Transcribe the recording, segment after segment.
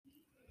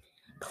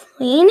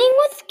Cleaning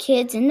with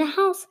kids in the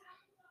house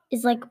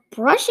is like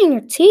brushing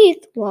your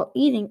teeth while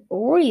eating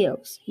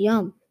Oreos.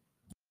 Yum.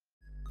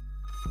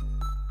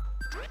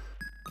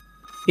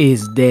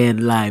 It's Dad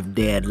Life,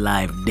 Dad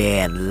Life,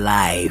 Dad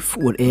Life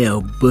with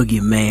L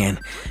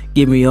Boogeyman.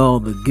 Give me all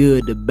the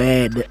good, the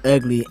bad, the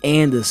ugly,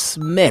 and the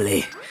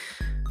smelly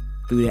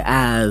through the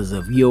eyes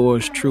of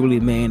yours truly,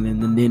 man,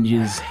 and the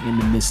ninjas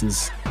and the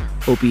missus.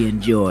 Hope you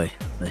enjoy.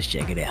 Let's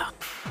check it out.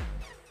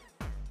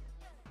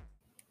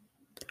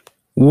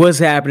 What's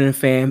happening,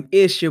 fam?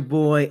 It's your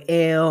boy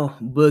L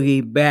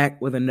Boogie back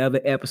with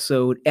another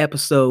episode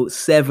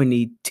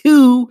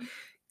 72.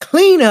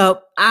 Clean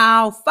up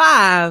aisle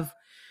 5.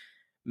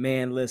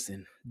 Man,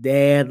 listen,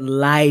 dad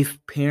life,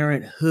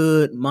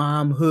 parenthood,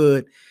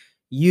 momhood,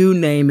 you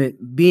name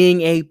it.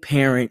 Being a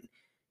parent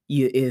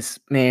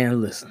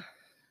listen.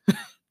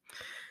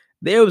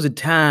 There was a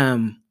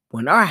time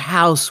when our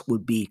house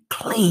would be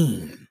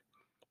clean.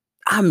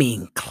 I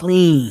mean,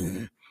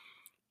 clean.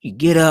 You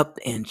get up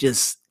and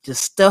just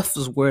stuff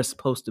is where it's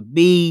supposed to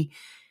be.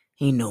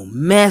 Ain't no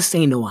mess,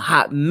 ain't no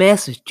hot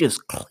mess. It's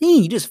just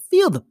clean. You just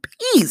feel the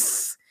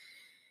peace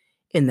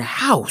in the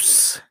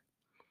house.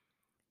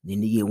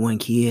 Then you get one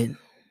kid,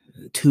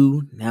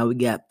 2, now we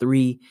got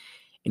 3,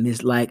 and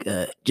it's like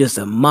just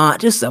a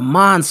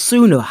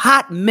monsoon of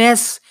hot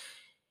mess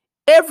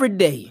every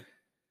day.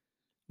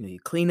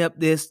 You clean up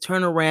this,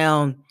 turn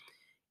around,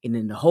 and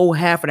then the whole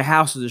half of the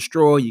house is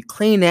destroyed. You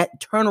clean that,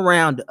 turn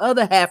around, the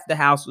other half of the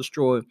house is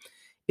destroyed.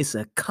 It's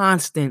a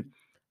constant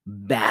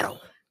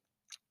battle.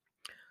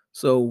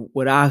 So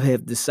what I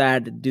have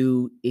decided to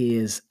do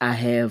is I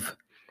have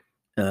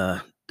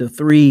the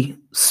 3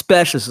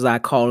 specialists, as I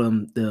call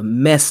them, the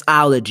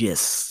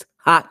messologists,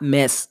 hot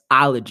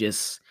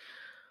messologists.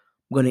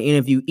 I'm going to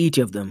interview each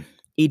of them,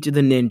 each of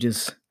the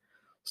ninjas,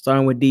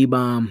 starting with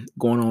D-Bomb,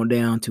 going on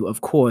down to,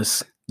 of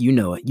course, you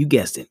know it, you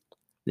guessed it,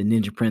 the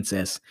Ninja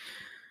Princess.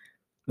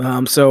 So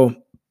I'm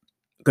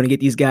going to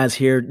get these guys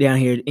down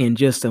here in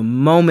just a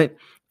moment.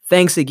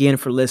 Thanks again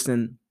for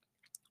listening.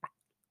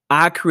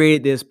 I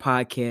created this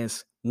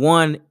podcast.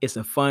 One, it's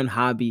a fun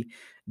hobby,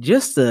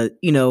 just to,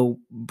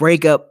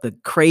 break up the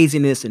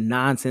craziness and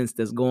nonsense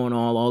that's going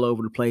on all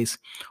over the place.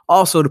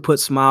 Also to put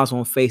smiles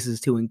on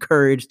faces, to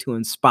encourage, to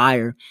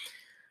inspire.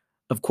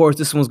 Of course,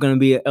 this one's going to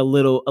be a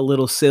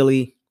little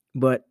silly,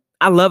 but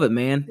I love it,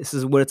 man. This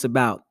is what it's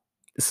about.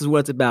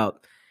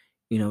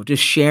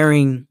 Just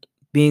sharing,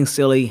 being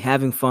silly,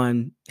 having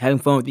fun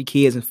with your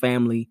kids and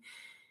family,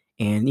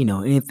 and,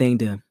 anything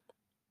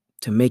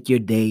to make your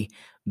day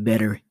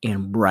better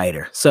and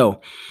brighter. So I'm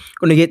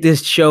going to get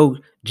this show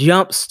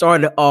jump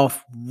started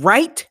off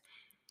right.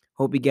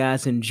 Hope you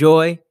guys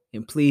enjoy,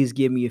 and please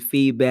give me your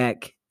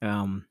feedback.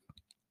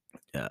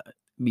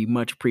 Be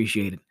much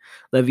appreciated.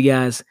 Love you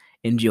guys.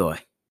 Enjoy.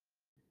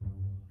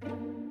 All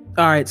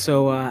right,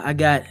 so I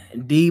got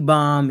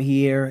D-Bomb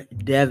here,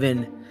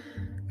 Devin,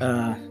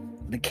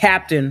 the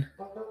captain,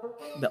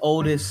 the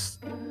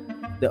oldest,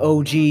 the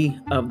OG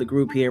of the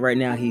group here right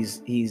now.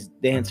 He's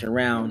dancing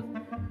around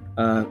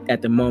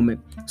at the moment.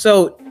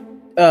 So,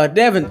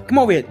 Devin, come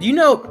over here. You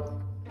know,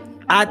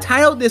 I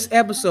titled this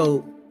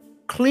episode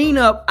 "Clean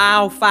Up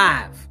Aisle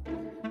 5."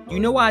 You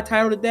know why I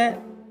titled it that?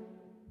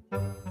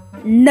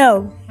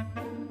 No.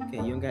 Okay,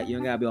 you don't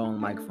gotta be on the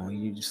microphone.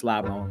 You just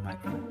slide on the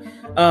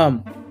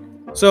microphone.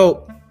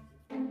 So,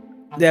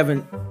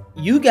 Devin,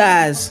 you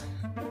guys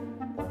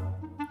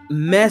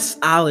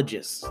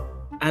messologists.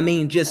 I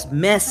mean, just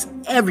mess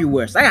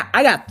everywhere. So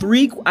I got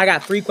three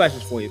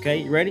questions for you.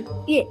 Okay, you ready?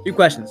 Yeah. 3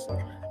 questions.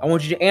 I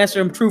want you to answer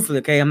them truthfully.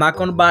 Okay, I'm not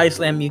gonna body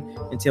slam you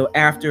until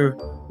after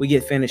we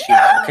get finished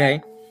here.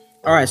 Okay.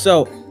 All right.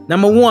 So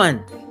number one,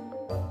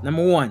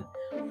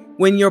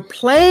 when you're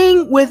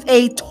playing with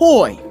a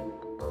toy,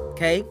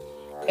 okay,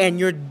 and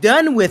you're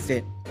done with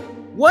it,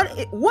 what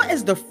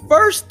is the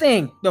first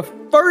thing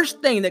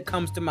that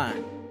comes to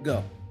mind?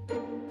 Go.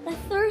 The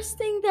first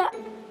thing that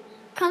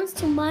comes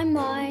to my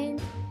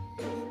mind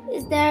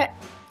is that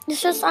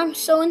it's just I'm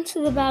so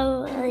into the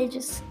battle and I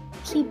just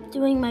keep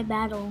doing my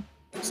battle.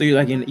 So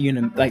you're in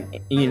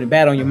the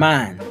battle in your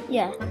mind.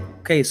 Yeah.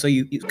 Okay, so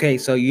you're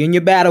in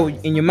your battle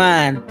in your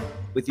mind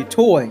with your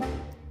toy,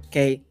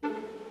 okay,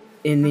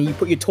 and then you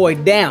put your toy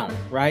down,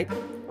 right?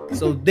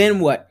 So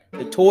then what?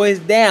 The toy is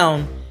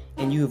down,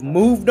 and you've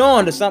moved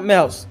on to something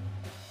else.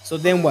 So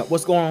then what?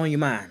 What's going on in your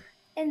mind?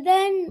 And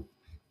then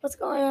what's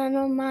going on in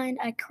my mind?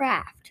 I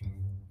craft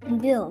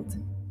and build.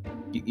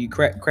 You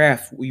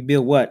craft. You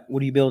build what?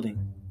 What are you building?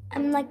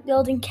 I'm like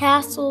building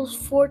castles,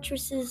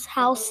 fortresses,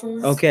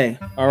 houses. Okay,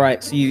 all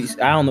right. So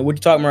I don't know what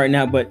you're talking about right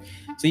now, but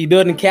so you're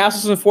building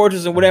castles and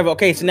fortresses and whatever.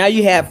 Okay, so now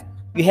you have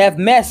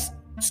mess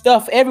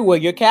stuff everywhere.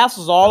 Your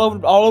castles all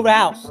over the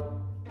house.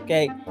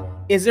 Okay,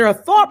 is there a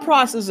thought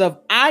process of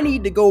I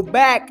need to go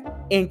back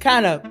and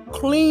kind of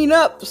clean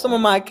up some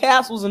of my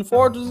castles and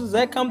fortresses? Does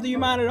that come to your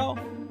mind at all?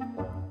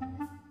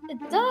 It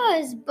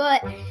does,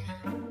 but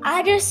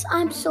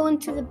I'm so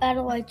into the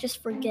battle I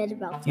just forget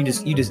about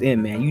it. You just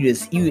in, man. You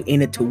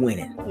in it to win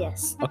it.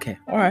 Yes. Okay.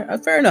 All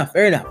right. Fair enough.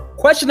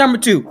 Question number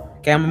 2.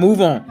 Okay, I'm gonna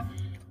move on.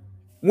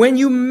 When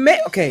you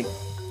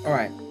All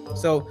right.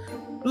 So,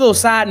 a little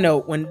side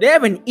note: when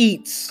Devin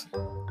eats,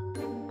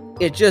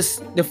 it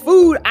just the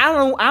food. I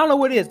don't know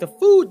what it is. The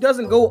food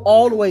doesn't go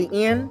all the way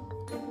in,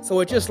 so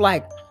it's just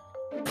like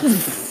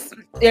poof,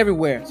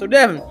 everywhere. So,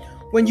 Devin,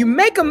 when you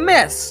make a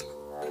mess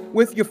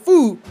with your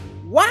food,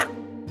 why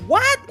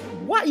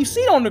you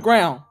see it on the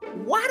ground?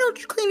 Why don't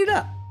you clean it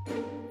up?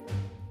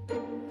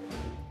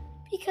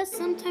 Because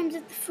sometimes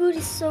if the food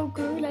is so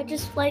good, I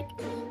just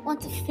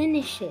want to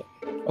finish it.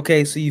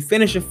 Okay, so you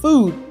finish your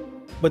food,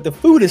 but the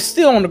food is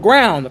still on the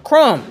ground, the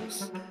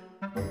crumbs.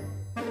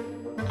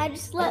 I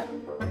just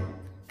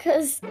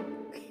cause.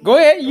 Go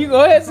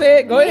ahead, say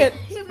it. Go ahead.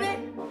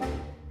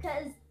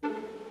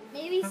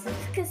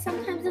 Because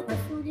sometimes if the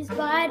food is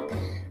bad,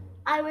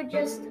 I would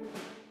just,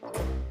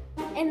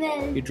 and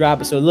then you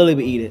drop it so Lily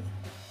would eat it.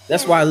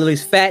 That's why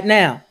Lily's fat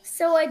now.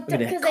 So I Look at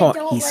that. caught.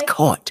 He's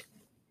caught.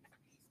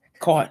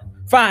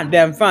 Fine,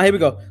 Devin. Fine. Here we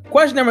go.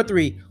 Question number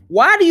 3.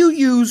 Why do you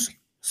use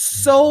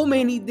so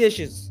many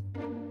dishes?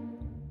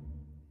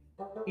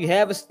 You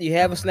have a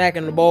snack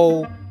in the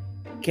bowl.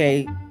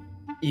 Okay.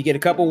 You get a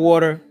cup of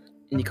water,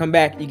 and you come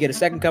back. You get a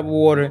second cup of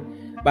water.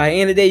 By the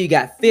end of the day, you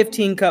got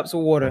 15 cups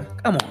of water.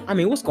 Come on. I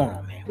mean, what's going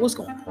on, man? What's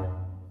going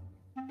on?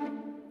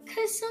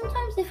 Because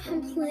sometimes if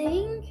I'm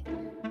playing,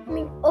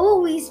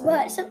 always,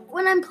 but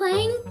when I'm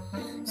playing,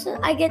 so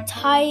I get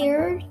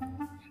tired.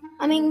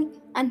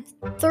 I'm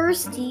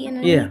thirsty and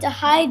I need to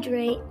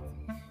hydrate.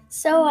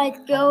 So I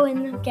go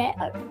and get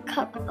a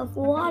cup of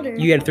water.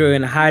 You got to throw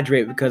in a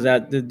hydrate because I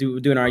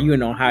doing our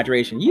unit on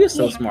hydration. You're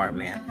so smart,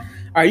 man. All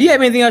right, do you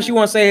have anything else you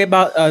want to say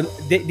about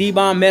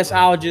D-Bomb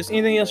Messologist?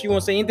 Anything else you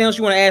want to say? Anything else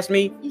you want to ask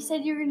me? You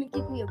said you were going to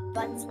give me a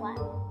butt slap.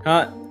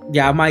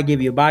 Yeah, I might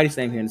give you a body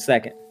slam here in a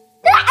second.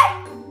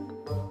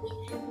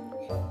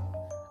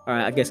 All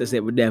right, I guess that's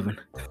it with Devin.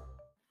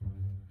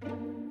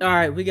 All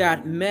right, we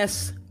got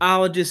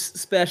messologist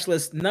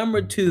specialist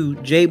number 2,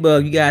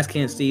 J-Bug. You guys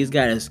can't see. He's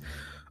got his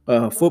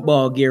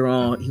football gear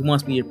on. He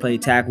wants me to play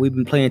tackle. We've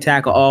been playing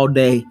tackle all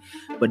day,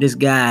 but this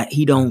guy,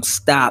 he don't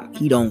stop.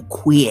 He don't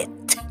quit.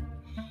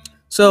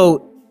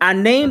 So I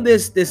named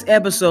this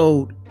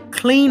episode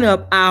Clean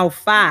Up Aisle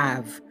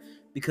 5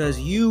 because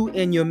you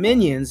and your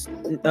minions,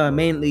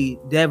 mainly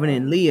Devin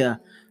and Leah,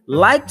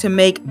 like to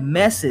make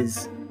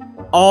messes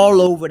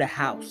all over the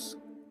house.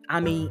 I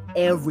mean,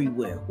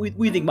 everywhere. What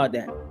do you think about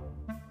that?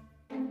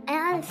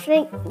 I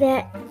think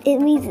that it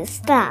needs to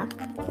stop.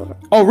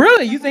 Oh,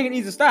 really? You think it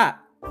needs to stop?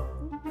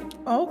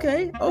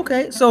 Okay.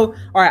 So,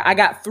 all right, I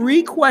got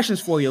 3 questions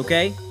for you,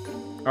 okay?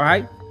 All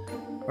right,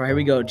 here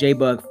we go,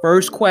 J-Bug.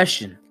 First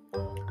question.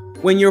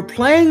 When you're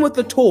playing with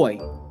a toy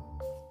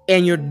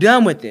and you're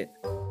done with it,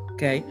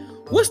 okay,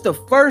 what's the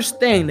first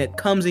thing that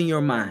comes in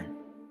your mind?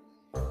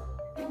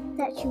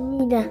 That you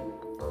need to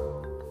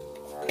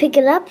pick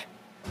it up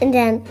and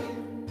then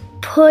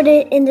put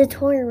it in the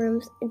toy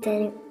rooms and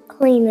then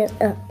clean it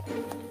up.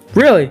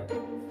 Really?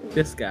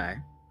 This guy.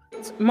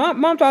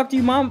 Mom talk to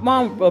you. Mom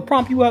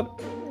prompt you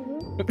up.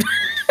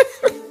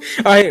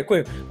 Mm-hmm. All right, here,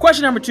 quick.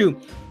 Question number 2.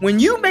 When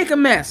you make a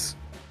mess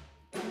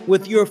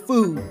with your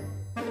food,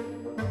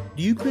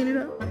 do you clean it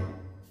up?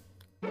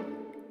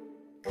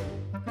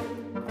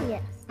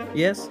 Yes.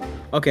 Yes?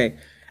 Okay.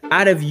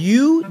 Out of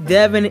you,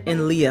 Devin,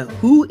 and Leah,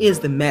 who is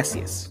the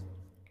messiest?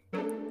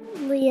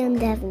 Leah and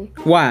Devin.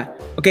 Why?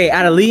 Okay,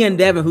 out of Leah and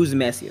Devin, who's the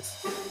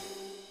messiest?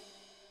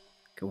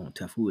 Come on,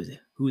 tough. Who is it?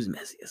 Who's the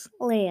messiest?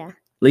 Leah.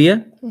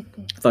 Leah?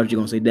 Mm-hmm. I thought you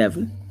were going to say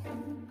Devin.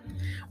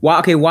 Why?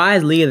 Okay, why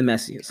is Leah the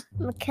messiest?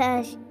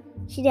 Because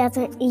she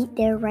doesn't eat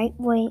the right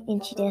way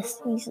and she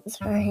just uses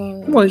her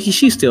hands. Well,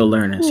 she's still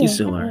learning. She's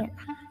still learning.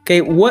 Yeah.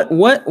 Okay,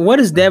 what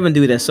does Devin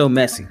do that's so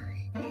messy?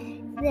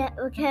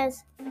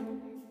 Because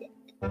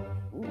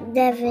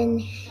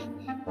Devin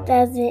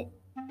does it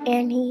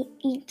and he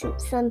eats it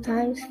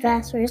sometimes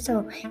faster,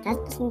 so that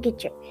doesn't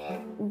get your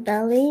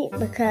belly,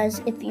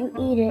 because if you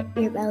eat it,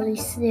 your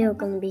belly's still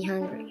going to be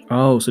hungry.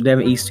 Oh, so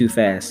Devin eats too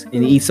fast,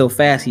 and he eats so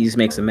fast he just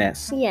makes a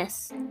mess.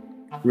 Yes.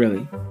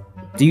 Really?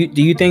 Do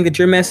you think that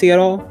you're messy at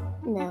all?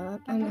 No,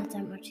 I'm not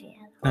that much yet.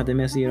 Not that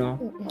messy at all?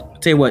 Mm-mm. I'll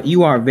tell you what,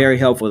 you are very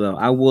helpful, though.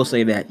 I will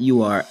say that.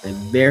 You are a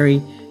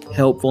very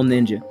helpful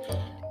ninja.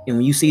 And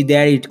when you see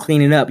Daddy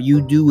cleaning up,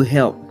 you do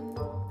help.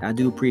 I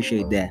do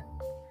appreciate that.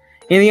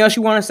 Anything else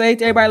you want to say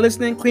to everybody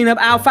listening? Clean up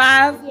aisle 5?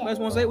 Yeah. What else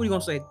you want to say? What are you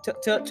going to say?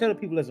 Tell the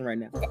people listening right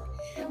now.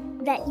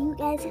 That you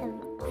guys have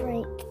a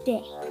great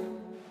day.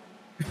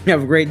 You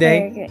have a great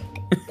day? Very great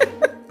day.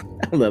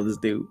 I love this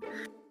dude.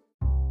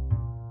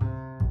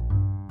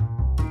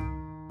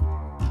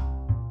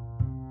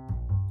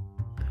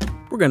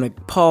 We're going to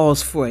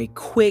pause for a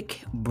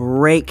quick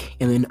break,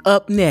 and then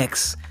up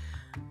next,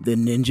 the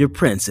Ninja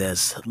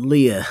Princess,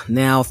 Leah,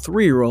 now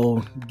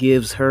 3-year-old,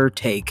 gives her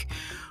take,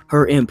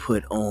 her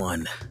input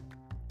on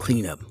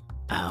Cleanup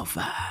Aisle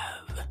 5.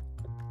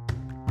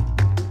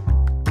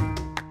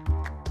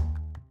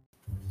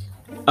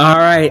 All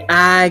right,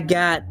 I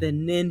got the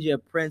Ninja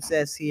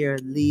Princess here,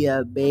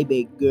 Leah,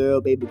 baby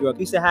girl. Can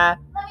you say hi?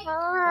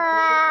 Hi.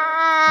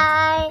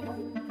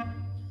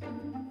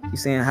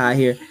 She's saying hi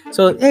here.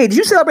 So, hey, did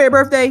you celebrate a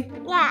birthday?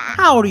 Yeah.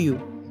 How old are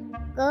you?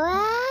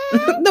 Good.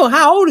 No,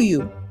 how old are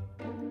you?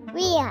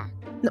 Leah.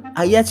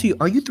 No, yes, you.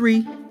 Are you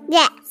 3?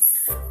 Yes.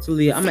 So,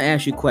 Leah, I'm going to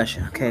ask you a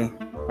question, okay?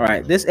 All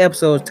right, this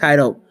episode is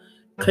titled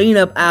Clean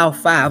Up Aisle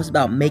 5. It's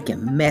about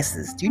making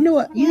messes. Do you know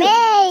what? Making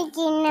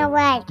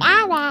what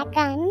I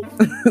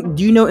reckon.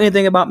 Do you know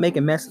anything about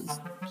making messes?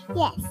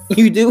 Yes.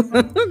 You do?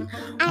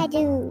 I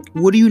do.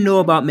 What do you know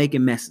about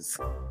making messes?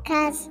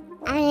 Because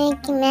I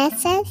make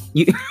messes.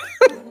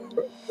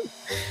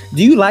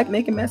 Do you like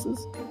making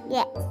messes?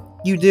 Yes.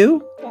 You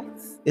do?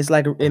 Yes. It's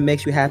like it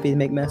makes you happy to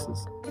make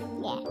messes?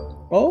 Yeah.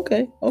 Oh,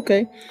 okay.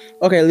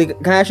 Okay, Leah,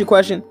 can I ask you a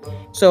question?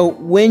 So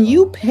when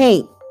you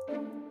paint,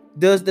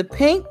 is the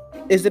paint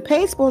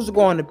supposed to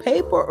go on the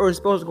paper or is it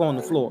supposed to go on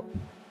the floor?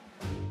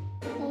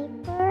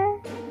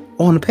 Paper.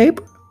 On the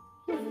paper?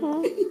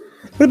 Mm-hmm.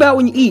 What about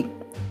when you eat?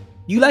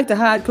 You like to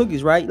hide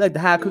cookies, right? You like to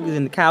hide cookies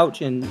in the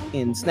couch and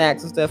in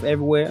snacks and stuff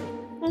everywhere.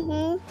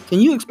 Mm-hmm.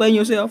 Can you explain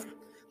yourself?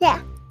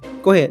 Yeah.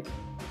 Go ahead.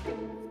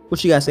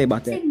 What you gotta say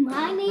about that? Say,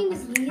 my name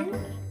is Leah.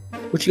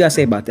 What you gotta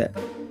say about that?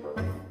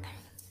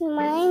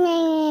 My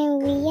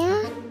name is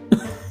Leah.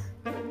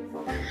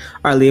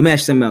 All right, Leah, let me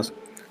ask you something else.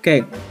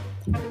 Okay.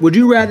 Would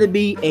you rather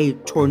be a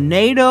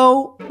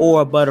tornado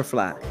or a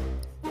butterfly?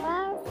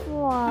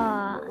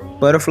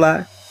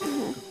 Butterfly?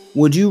 Mm-hmm.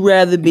 Would you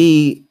rather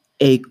be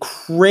a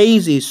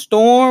crazy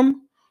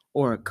storm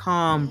or a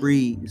calm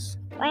breeze?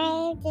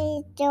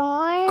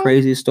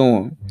 Crazy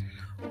storm.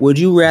 Would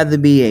you rather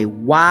be a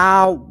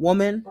wild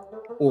woman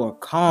or a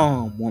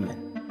calm woman?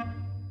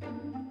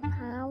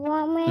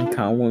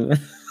 Calm woman.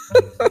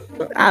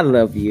 I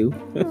love you.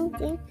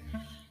 Okay.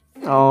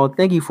 Oh,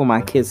 thank you for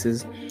my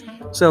kisses.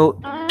 So,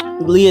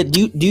 Leah,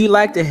 do you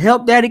like to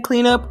help Daddy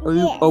clean up,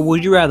 or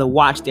would you rather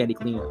watch Daddy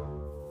clean up?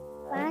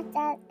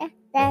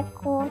 That's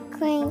cool.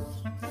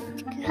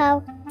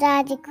 Help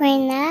Daddy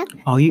clean up.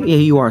 Oh,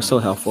 you are so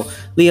helpful.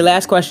 Leah,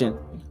 last question.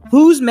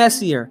 Who's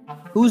messier,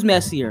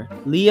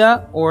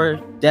 Leah or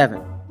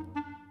Devin?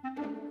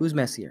 Who's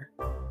messier?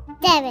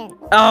 Devin.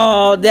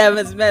 Oh,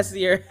 Devin's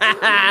messier.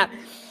 All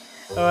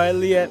right,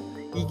 Leah.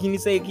 Can you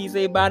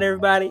say bye to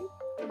everybody?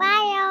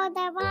 Bye,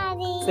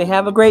 everybody. Say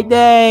have a great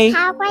day.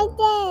 Have a great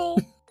day.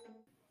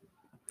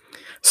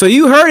 So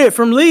you heard it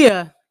from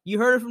Leah.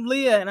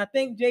 And I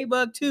think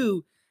J-Bug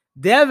too.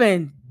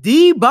 Devin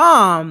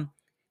D-Bomb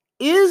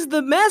is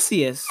the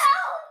messiest.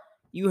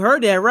 You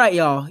heard that right,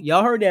 y'all.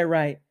 Y'all heard that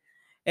right.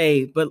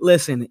 Hey, but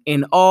listen,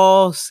 in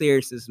all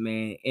seriousness,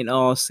 man,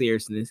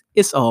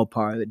 it's all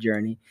part of the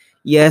journey.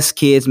 Yes,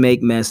 kids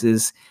make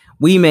messes.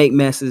 We make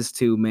messes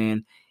too,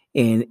 man.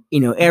 And,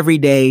 every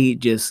day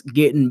just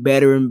getting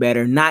better and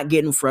better, not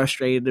getting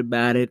frustrated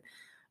about it.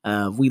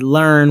 We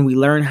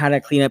learn how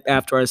to clean up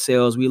after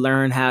ourselves. We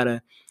learn how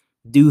to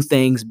do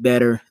things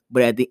better.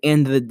 But at the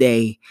end of the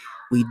day,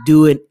 we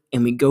do it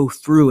and we go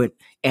through it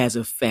as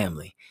a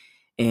family.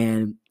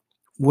 And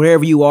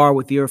wherever you are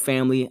with your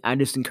family, I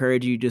just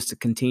encourage you just to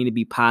continue to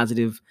be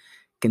positive,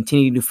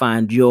 continue to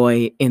find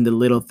joy in the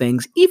little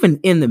things, even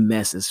in the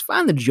messes.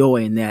 Find the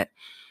joy in that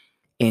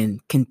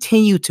and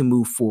continue to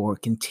move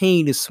forward,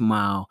 continue to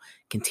smile,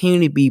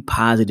 continue to be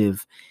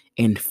positive,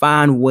 and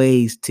find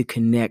ways to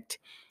connect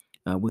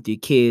with your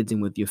kids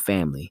and with your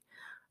family.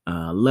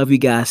 Love you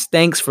guys.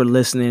 Thanks for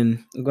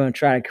listening. I'm going to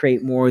try to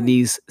create more of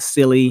these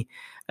silly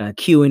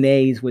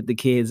Q&As with the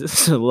kids.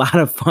 It's a lot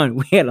of fun.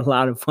 We had a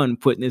lot of fun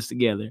putting this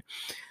together.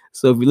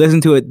 So if you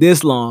listen to it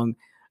this long,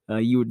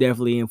 you were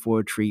definitely in for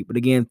a treat. But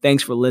again,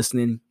 thanks for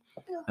listening.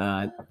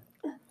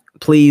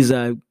 Please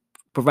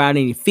provide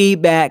any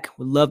feedback.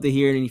 Would love to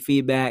hear any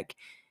feedback.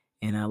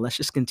 And let's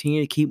just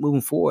continue to keep moving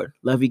forward.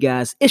 Love you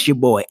guys. It's your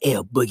boy,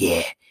 L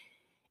Boogie.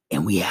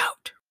 And we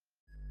out.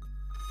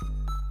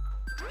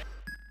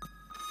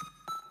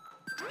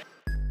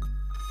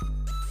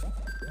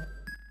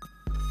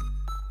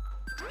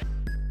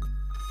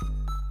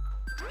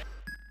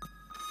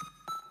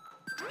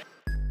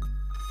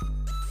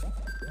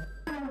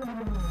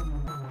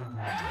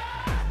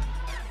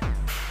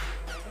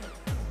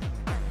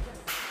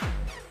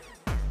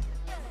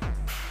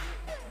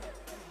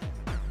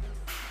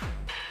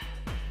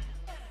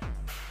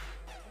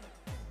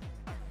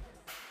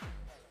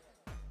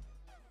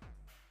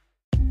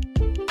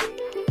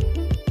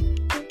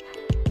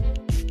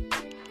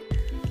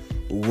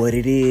 What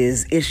it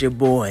is, it's your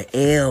boy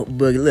L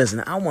Boogie.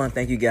 Listen, I want to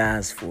thank you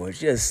guys for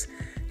just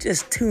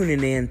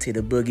tuning in to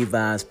the Boogie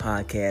Vibes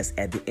podcast.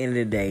 At the end of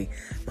the day,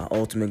 my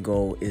ultimate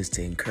goal is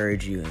to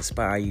encourage you,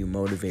 inspire you,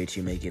 motivate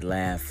you, make you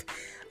laugh,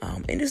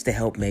 and just to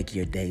help make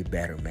your day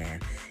better, man.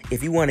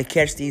 If you want to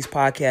catch these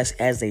podcasts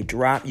as they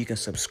drop, you can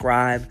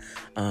subscribe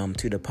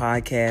to the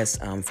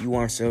podcast. If you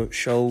want to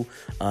show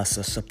us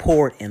a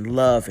support and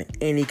love in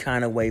any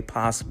kind of way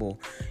possible,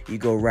 you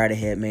go right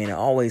ahead, man. And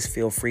always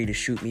feel free to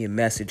shoot me a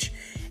message.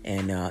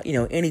 And,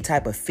 any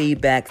type of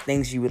feedback,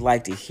 things you would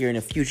like to hear in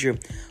the future,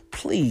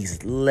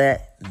 please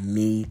let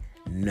me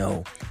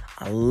know.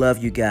 I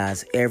love you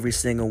guys, every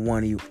single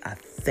one of you. I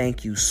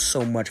thank you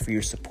so much for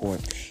your support.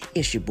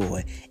 It's your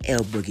boy, L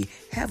Boogie.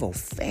 Have a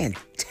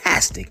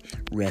fantastic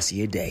rest of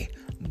your day.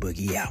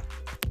 Boogie out.